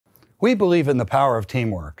We believe in the power of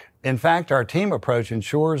teamwork. In fact, our team approach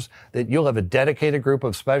ensures that you'll have a dedicated group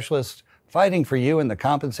of specialists fighting for you and the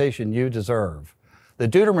compensation you deserve. The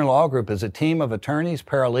Deuterman Law Group is a team of attorneys,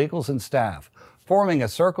 paralegals, and staff, forming a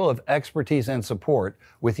circle of expertise and support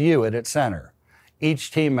with you at its center. Each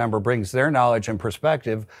team member brings their knowledge and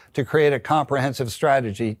perspective to create a comprehensive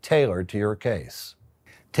strategy tailored to your case.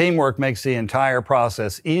 Teamwork makes the entire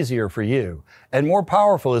process easier for you and more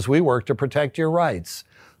powerful as we work to protect your rights.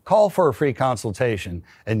 Call for a free consultation,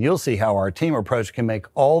 and you'll see how our team approach can make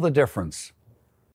all the difference.